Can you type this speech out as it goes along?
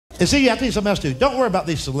And see, I tell you something else too. Don't worry about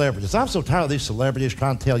these celebrities. I'm so tired of these celebrities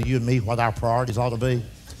trying to tell you and me what our priorities ought to be.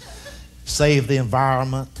 Save the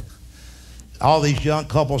environment. All these young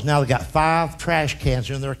couples now, they got 5 trash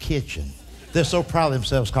cans in their kitchen. They're so proud of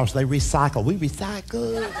themselves because they recycle. We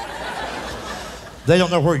recycle. They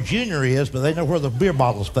don't know where Junior is, but they know where the beer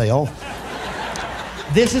bottles fell.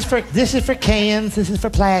 This is for cans, this is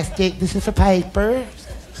for plastic, this is for paper.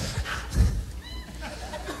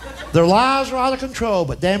 Their lives are out of control,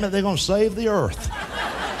 but damn it, they're going to save the earth.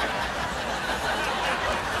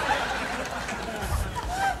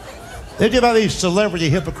 They do about these celebrity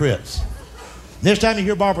hypocrites. Next time you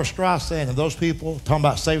hear Barbara Streisand and those people talking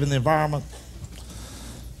about saving the environment,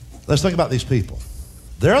 let's think about these people.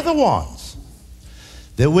 They're the ones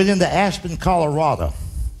that went into Aspen, Colorado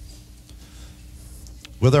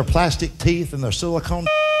with their plastic teeth and their silicone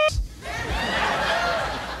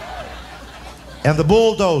and the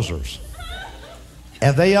bulldozers.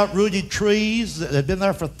 And they uprooted trees that had been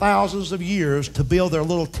there for thousands of years to build their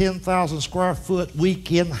little 10,000 square foot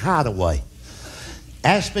weekend hideaway.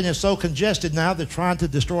 Aspen is so congested now, they're trying to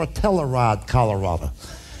destroy Telluride, Colorado.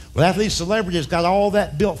 Well, after these celebrities got all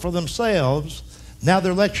that built for themselves, now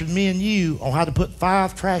they're lecturing me and you on how to put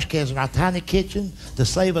 5 trash cans in our tiny kitchen to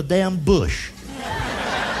save a damn bush.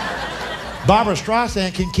 Barbara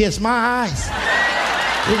Streisand can kiss my eyes.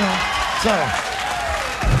 You know, so.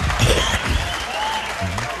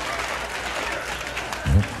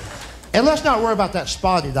 And let's not worry about that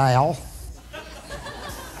spotted owl.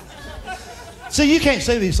 See, you can't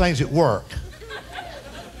say these things at work.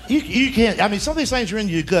 You can't, I mean, some of these things are in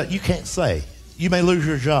your gut you can't say. You may lose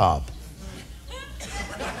your job.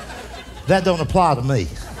 That don't apply to me.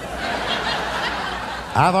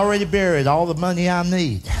 I've already buried all the money I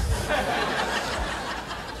need.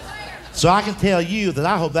 So I can tell you that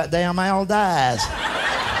I hope that damn owl dies.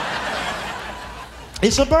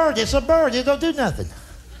 It's a bird, it don't do nothing.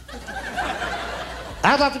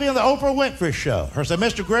 I'd like to be on the Oprah Winfrey show. Her said,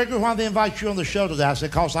 Mr. Gregory, why did they invite you on the show today? I said,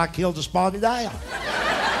 because I killed the spotted owl.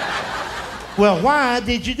 Well, why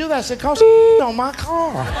did you do that? I said, because on my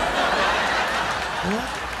car.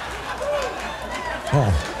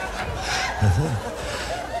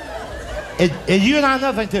 And you and I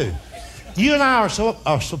know nothing too. You and I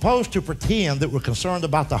are supposed to pretend that we're concerned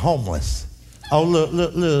about the homeless. Oh, look.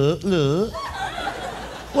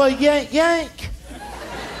 Well, yank.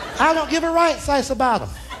 I don't give a rat's ass about them.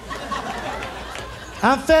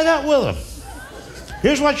 I'm fed up with them.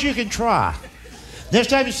 Here's what you can try. Next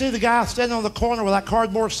time you see the guy standing on the corner with that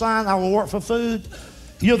cardboard sign, I will work for food.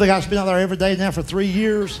 You know the guy's been out there every day now for 3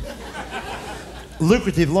 years.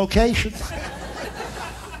 Lucrative location.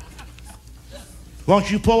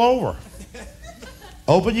 Won't you pull over?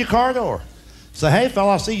 Open your car door. Say, hey,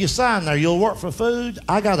 fella, I see your sign there. You'll work for food.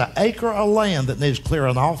 I got an acre of land that needs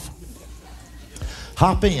clearing off.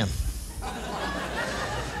 Hop in.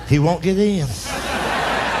 He won't get in.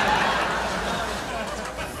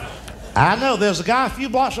 I know, there's a guy a few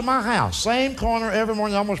blocks from my house, same corner every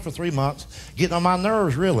morning, almost for 3 months, getting on my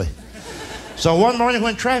nerves, really. So one morning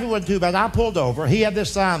when traffic wasn't too bad, I pulled over. He had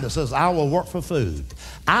this sign that says, I will work for food.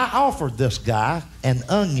 I offered this guy an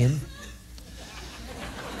onion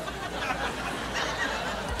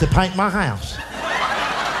to paint my house.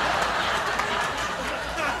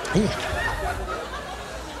 Yeah.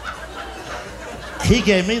 He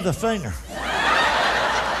gave me the finger.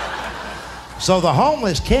 So the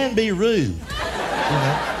homeless can be rude. You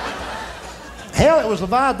know? Hell, it was a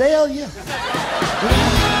Vidalia.